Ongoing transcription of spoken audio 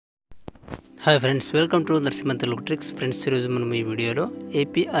Hi friends, welcome to Narasimha Telugu tricks. Friends, ఈరోజు మనం ఈ వీడియోలో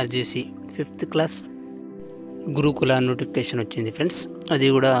APRJC 5th క్లాస్ గురుకుల నోటిఫికేషన్ వచ్చింది ఫ్రెండ్స్. అది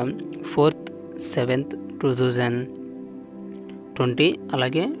కూడా 4th 7th 2020,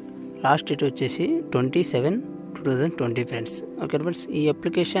 అలాగే లాస్ట్ డేట్ వచ్చేసి 27/2020 ఫ్రెండ్స్. ఓకే ఫ్రెండ్స్, ఈ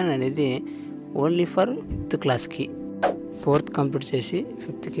అప్లికేషన్ అనేది ఓన్లీ ఫర్ 5th క్లాస్కి, 4th కంప్లీట్ చేసి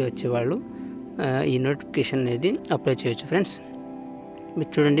 5thకి వచ్చేవాళ్ళు ఈ నోటిఫికేషన్ అనేది అప్లై చేయొచ్చు ఫ్రెండ్స్.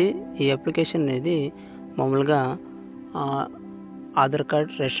 మీరు చూడండి, ఈ అప్లికేషన్ అనేది మామూలుగా ఆధార్ కార్డ్,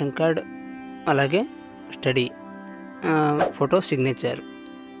 రేషన్ కార్డ్, అలాగే స్టడీ ఫోటో సిగ్నేచర్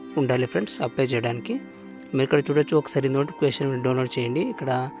ఉండాలి ఫ్రెండ్స్ అప్లై చేయడానికి. మీరు ఇక్కడ చూడొచ్చు, ఒకసారి నోటిఫికేషన్ డౌన్లోడ్ చేయండి. ఇక్కడ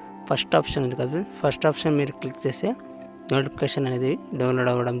ఫస్ట్ ఆప్షన్ ఉంది కదా, ఫస్ట్ ఆప్షన్ మీరు క్లిక్ చేస్తే నోటిఫికేషన్ అనేది డౌన్లోడ్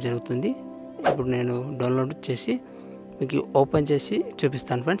అవ్వడం జరుగుతుంది. ఇప్పుడు నేను డౌన్లోడ్ చేసి మీకు ఓపెన్ చేసి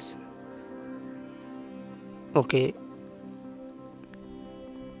చూపిస్తాను ఫ్రెండ్స్. ఓకే,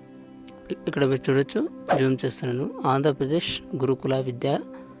 ఇక్కడ మీరు చూడొచ్చు, జూమ్ చేస్తున్నాను. ఆంధ్రప్రదేశ్ గురుకుల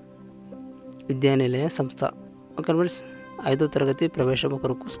విద్యానిలయ సంస్థ. ఓకే ఫ్రెండ్స్, 5వ తరగతి ప్రవేశం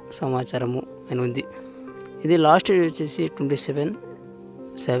కొరకు సమాచారము అని ఉంది. ఇది లాస్ట్ డేట్ వచ్చేసి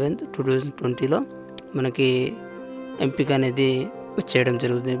 27/7/2020లో మనకి ఎంపిక అనేది చేయడం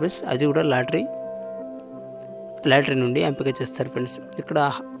జరుగుతుంది ఫ్రెండ్స్. అది కూడా లాటరీ నుండి ఎంపిక చేస్తారు ఫ్రెండ్స్. ఇక్కడ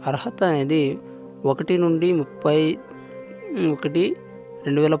అర్హత అనేది 1 నుండి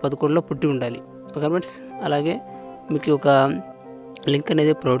 30/1/2011లో పుట్టి ఉండాలి. ఓకే ఫ్రెండ్స్, అలాగే మీకు ఒక లింక్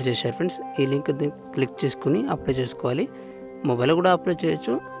అనేది ప్రొవైడ్ చేశారు ఫ్రెండ్స్. ఈ లింక్ క్లిక్ చేసుకుని అప్లై చేసుకోవాలి. మొబైల్ కూడా అప్లై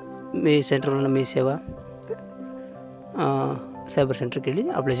చేయొచ్చు. మీ సెంటర్లో మీ సేవ సైబర్ సెంటర్కి వెళ్ళి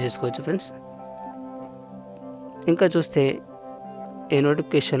అప్లై చేసుకోవచ్చు ఫ్రెండ్స్. ఇంకా చూస్తే ఈ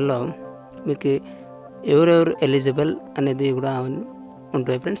నోటిఫికేషన్లో మీకు ఎవరెవరు ఎలిజిబుల్ అనేది కూడా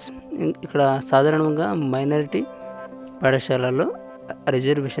ఉంటాయి ఫ్రెండ్స్. ఇక్కడ సాధారణంగా మైనారిటీ పాఠశాలలో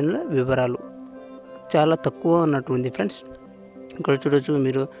రిజర్వేషన్ల వివరాలు చాలా తక్కువ ఉన్నట్టుంది ఫ్రెండ్స్. ఇక్కడ చూడొచ్చు,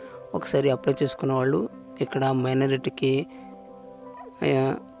 మీరు ఒకసారి అప్లై చేసుకున్న వాళ్ళు ఇక్కడ మైనారిటీకి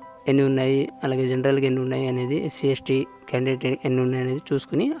ఎన్ని ఉన్నాయి, అలాగే జనరల్గా ఎన్ని ఉన్నాయి అనేది, SC/ST క్యాండిడేట్ ఎన్ని ఉన్నాయి అనేది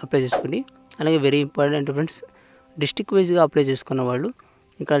చూసుకుని అప్లై చేసుకోండి. అలాగే వెరీ ఇంపార్టెంట్ ఫ్రెండ్స్, డిస్టిక్ వైజ్గా అప్లై చేసుకున్న వాళ్ళు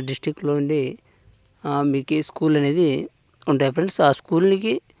ఇక్కడ డిస్టిక్లో ఉండి మీకు స్కూల్ అనేది ఉంటాయి ఫ్రెండ్స్. ఆ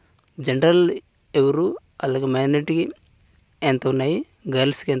స్కూల్కి జనరల్ ఎవరు, అలాగే మైనారిటీకి ఎంత ఉన్నాయి,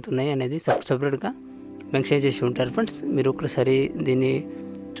 గర్ల్స్కి ఎంత ఉన్నాయి అనేది సపరేట్గా మెన్షన్ చేసి ఉంటారు ఫ్రెండ్స్. మీరు ఒకసారి దీన్ని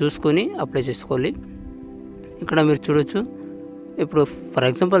చూసుకొని అప్లై చేసుకోవాలి. ఇక్కడ మీరు చూడొచ్చు, ఇప్పుడు ఫర్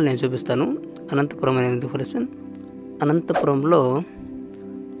ఎగ్జాంపుల్ నేను చూపిస్తాను. అనంతపురం అనేది ఫ్రెండ్స్. అనంతపురంలో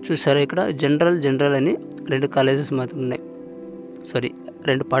చూసారా, ఇక్కడ జనరల్ అని 2 కాలేజెస్ మాత్రం ఉన్నాయి,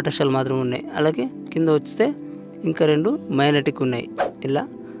 2 పాఠశాలలు మాత్రం ఉన్నాయి. అలాగే కింద వస్తే ఇంకా 2 మైనారిటీకి ఉన్నాయి. ఇలా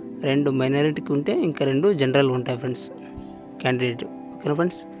 2 మైనారిటీకి ఉంటే ఇంకా 2 జనరల్ ఉంటాయి ఫ్రెండ్స్ క్యాండిడేట్. ఓకే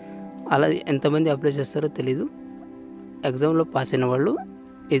ఫ్రెండ్స్, అలా ఎంతమంది అప్లై చేస్తారో తెలీదు. ఎగ్జామ్లో పాస్ అయిన వాళ్ళు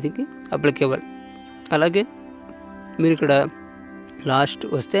ఇదికి అప్లికేబుల్. అలాగే మీరు ఇక్కడ లాస్ట్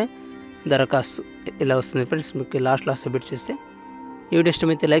వస్తే దరఖాస్తు ఇలా వస్తుంది ఫ్రెండ్స్. మీకు లాస్ట్ సబ్మిట్ చేస్తే ఈ వీడియో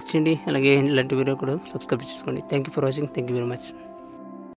ఇష్టమైతే లైక్ చేయండి. అలాగే ఇలాంటి వీడియో కూడా సబ్స్క్రైబ్ చేసుకోండి. Thank you for watching. Thank you very much.